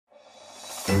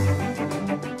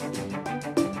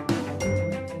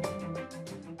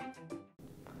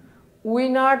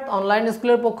উইনার্ট online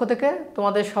স্কুলের পক্ষ থেকে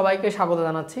তোমাদের সবাইকে স্বাগত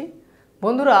জানাচ্ছি।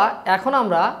 বন্ধুরা, এখন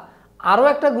আমরা আরও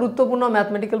একটা গুরুত্বপূর্ণ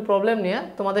ম্যাথমেটিক্যাল প্রবলেম নিয়ে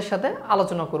তোমাদের সাথে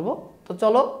আলোচনা করব। তো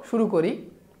চলো শুরু করি।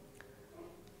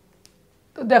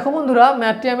 তো দেখো বন্ধুরা,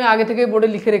 ম্যাথটি আমি আগে থেকে বোর্ডে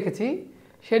লিখে রেখেছি।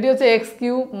 সেটি হচ্ছে x³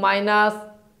 -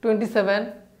 27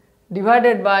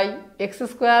 divided by x²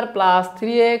 +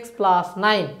 3x +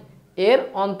 9 এর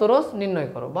অন্তরজ নির্ণয়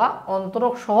করো বা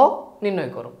অন্তরক সহগ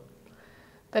নির্ণয় করো।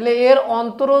 তাহলে এর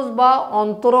অন্তরজ বা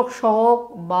অন্তরক সহগ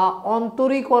বা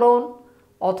অন্তরীকরণ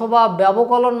অথবা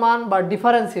ব্যবকলন মান বা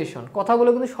ডিফারেন্সিয়েশন, কথাগুলো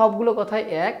কিন্তু সবগুলো কথাই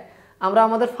এক। আমরা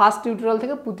আমাদের ফার্স্ট টিউটোরিয়াল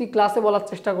থেকে প্রতি ক্লাসে বলার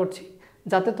চেষ্টা করছি,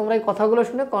 যাতে তোমরা এই কথাগুলো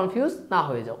শুনে কনফিউজ না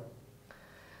হয়ে যাও।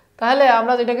 তাহলে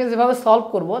আমরা যেটাকে যেভাবে সলভ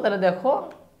করব, তাহলে দেখো,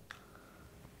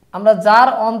 আমরা যার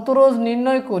অন্তরজ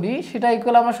নির্ণয় করি সেটা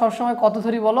ইকুয়াল আমরা সবসময় কত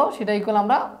ধরি বলো? সেটা ইকুয়াল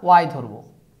আমরা y ধরবো।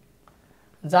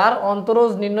 যার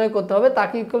অন্তরজ নির্ণয় করতে হবে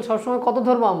তাকে ইকুয়াল সবসময় কত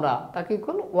ধরবো? আমরা তাকে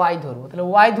ইকুয়াল y ধরবো। তাহলে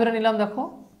y ধরে নিলাম। দেখো,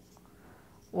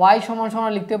 y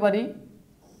সমান লিখতে পারি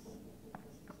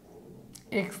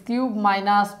x³ -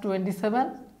 27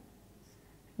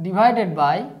 divided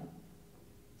by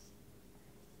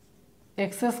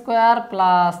x²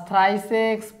 +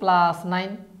 3x +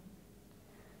 9।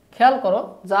 খেয়াল করো,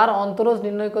 যার অন্তরজ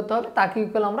নির্ণয় করতে হবে তাকে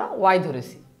ইকুয়াল আমরা y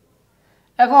ধরেছি।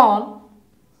 এখন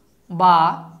বা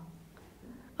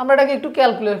আমরা এটাকে একটু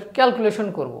ক্যালকুলেশন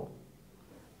করব।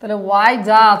 তাহলে y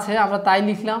যা আছে আমরা তাই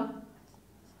লিখলাম।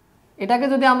 এটাকে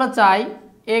যদি আমরা চাই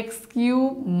x³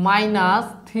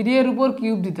 - 3 এর উপর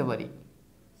কিউব দিতে পারি।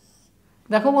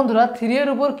 দেখো বন্ধুরা, 3 এর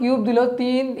উপর কিউব দিলেও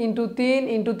 3 × 3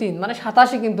 × 3 মানে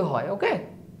 87 কিন্তু হয়। ওকে,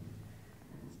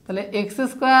 তাহলে x²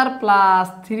 +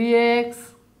 3x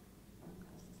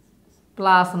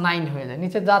 + 9 হয়ে যায়,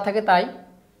 নিচে যা থাকে তাই।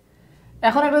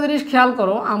 এখন একটা জিনিস খেয়াল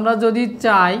করো, আমরা যদি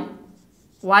চাই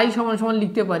y সমান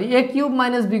লিখতে পারি a³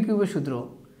 - b³ এর সূত্র।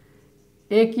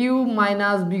 a³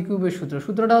 - b³ এর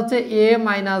সূত্রটা হচ্ছে a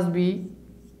 - b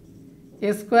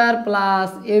square plus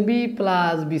ab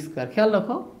plus B square. খেয়াল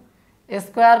রাখো,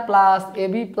 square plus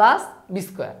ab plus B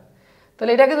square.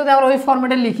 তাহলে এটাকে যদি আমরা ওই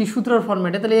ফরম্যাটে লিখি, সূত্রের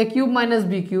ফরম্যাটে, তাহলে a³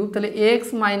 - b³, তাহলে x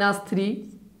 - 3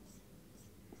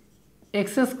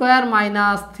 x²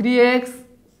 - 3x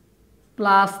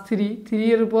প্লাস 3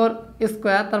 এর উপর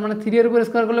স্কোয়ার, তার মানে 3 এর উপর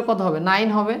স্কোয়ার করলে কত হবে? 9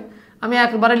 হবে। আমি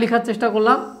একবারে লেখার চেষ্টা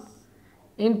করলাম,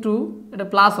 ইন্টু, এটা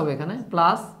প্লাস হবে এখানে,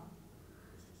 প্লাস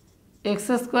x²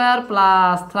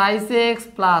 + 3x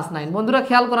 + 9। বন্ধুরা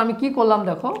খেয়াল করো, আমি কি করলাম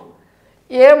দেখো,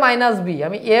 a - b,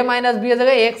 আমি a - b এর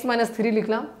জায়গায় x - 3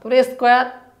 লিখলাম। তাহলে স্কোয়ার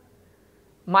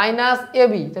মাইনাস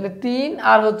ab, তাহলে 3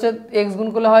 আর হচ্ছে x গুণ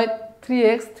করলে হয়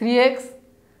 3x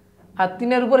আর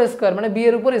 3 এর উপর স্কোয়ার মানে b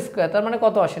এর উপর স্কোয়ার, তার মানে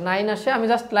কত আসে? 9 আসে। আমি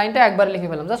জাস্ট লাইনটা একবার লিখে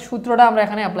ফেলাম, জাস্ট সূত্রটা আমরা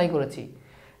এখানে অ্যাপ্লাই করেছি।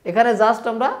 এখানে জাস্ট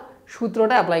আমরা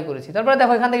সূত্রটা অ্যাপ্লাই করেছি। তারপরে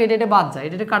দেখো, এখান থেকে এটা বাদ যায়,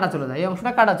 এটা কাটা চলে যায়, এই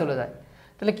অংশটা কাটা চলে যায়।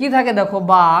 তাহলে কি থাকে দেখো,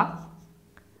 বা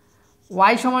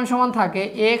y সমান থাকে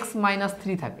x -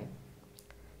 3 থাকে।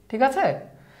 ঠিক আছে,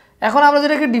 এখন আমরা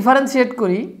যেটাকে ডিফারেন্সিয়েট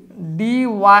করি,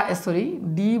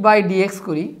 d/dx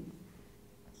করি,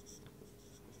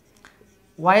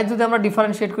 y এর যদি আমরা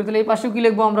ডিফারেন্সিয়েট করি, তাহলে এই পাশেও কি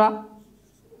লিখবো আমরা?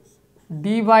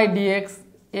 d/dx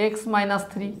x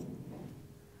 - 3।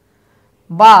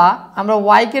 বা আমরা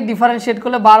y কে ডিফারেন্সিয়েট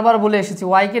করলে, বারবার বলে এসেছি,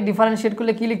 y কে ডিফারেন্সিয়েট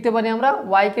করলে কি লিখতে পারি আমরা?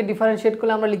 y কে ডিফারেন্সিয়েট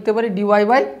করলে আমরা লিখতে পারি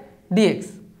dy/dx।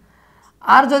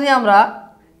 আর যদি আমরা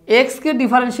x কে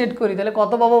ডিফারেন্সিয়েট করি তাহলে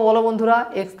কত পাবো বলো বন্ধুরা?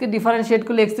 x কে ডিফারেন্সিয়েট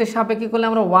করলে x এর সাপেক্ষে করলে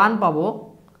আমরা 1 পাবো।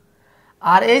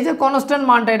 আর এই যে কনস্ট্যান্ট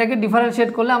মানটা, এটাকে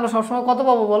ডিফারেন্সিয়েট করলে আমরা সবসময় কত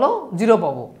পাবো বলো? 0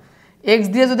 পাবো। x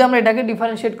দিয়ে যদি আমরা এটাকে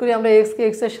ডিফারেন্সিয়েট করি, আমরা x কে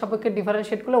x এর সাপেক্ষে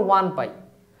ডিফারেন্সিয়েট করলে 1 পাই।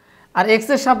 আর x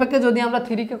এর সাপেক্ষে যদি আমরা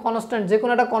 3 কে কনস্ট্যান্ট, যে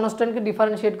কোনো একটা কনস্ট্যান্টকে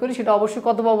ডিফারেন্সিয়েট করি, সেটা অবশ্যই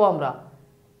কত পাবো? আমরা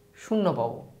 0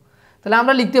 পাবো। তাহলে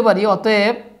আমরা লিখতে পারি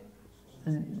অতএব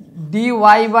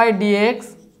dy/dx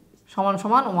 =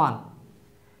 1।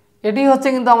 এটি হচ্ছে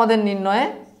কিন্তু আমাদের নির্ণয়ে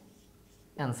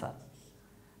অ্যান্সার।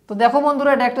 তো দেখো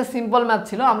বন্ধুরা, এটা একটা সিম্পল ম্যাথ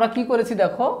ছিল। আমরা কি করেছি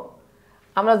দেখো,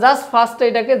 আমরা জাস্ট ফার্স্টে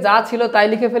এটাকে যা ছিল তাই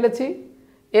লিখে ফেলেছি।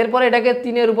 এরপরে এটাকে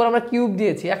 3 এর উপর আমরা কিউব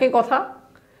দিয়েছি, একই কথা।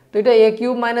 তো এটা a³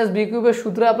 - b³ এর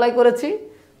সূত্র অ্যাপ্লাই করেছি।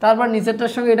 তারপর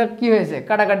নিচেরটার সঙ্গে এটা কি হয়েছে?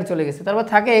 কাটাকাটি চলে গেছে। তারপর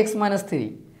থাকে x - 3।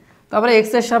 তারপরে x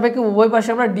এর সাপেক্ষে উভয় পাশে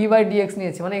আমরা d/dx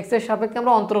নিয়েছি, মানে x এর সাপেক্ষে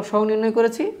আমরা অন্তরক সহগ নির্ণয়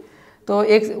করেছি। তো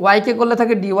y কে করলে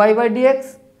থাকে dy/dx,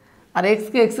 আর x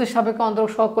কে x এর সাপেক্ষে অন্তরক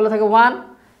সহগ করলে থাকে 1,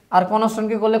 আর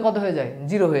কনস্ট্যান্টকে করলে কত হয়ে যায়?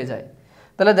 0 হয়ে যায়।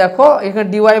 তাহলে দেখো, এখানে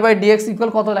dy/dx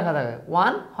ইকুয়াল কত লেখা থাকে?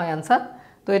 1 হয় অ্যান্সার।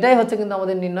 তো এটাই হচ্ছে কিন্তু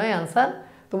আমাদের নির্ণয় অ্যান্সার।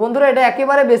 তো বন্ধুরা, এটা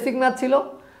একেবারে বেসিক ম্যাথ ছিল।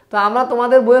 তো আমরা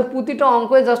তোমাদের বইয়ের প্রতিটা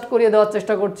অঙ্কই জাস্ট করিয়ে দেওয়ার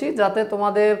চেষ্টা করছি, যাতে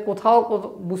তোমাদের কোথাও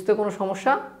বুঝতে কোনো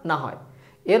সমস্যা না হয়।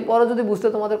 এরপরও যদি বুঝতে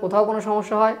তোমাদের কোথাও কোনো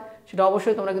সমস্যা হয় সেটা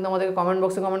অবশ্যই তোমরা কিন্তু আমাদেরকে কমেন্ট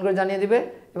বক্সে কমেন্ট করে জানিয়ে দিবে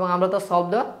এবং আমরা তা সলভ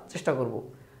দেওয়ার চেষ্টা করব।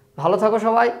 ভালো থাকো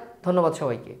সবাই, ধন্যবাদ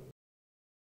সবাইকে।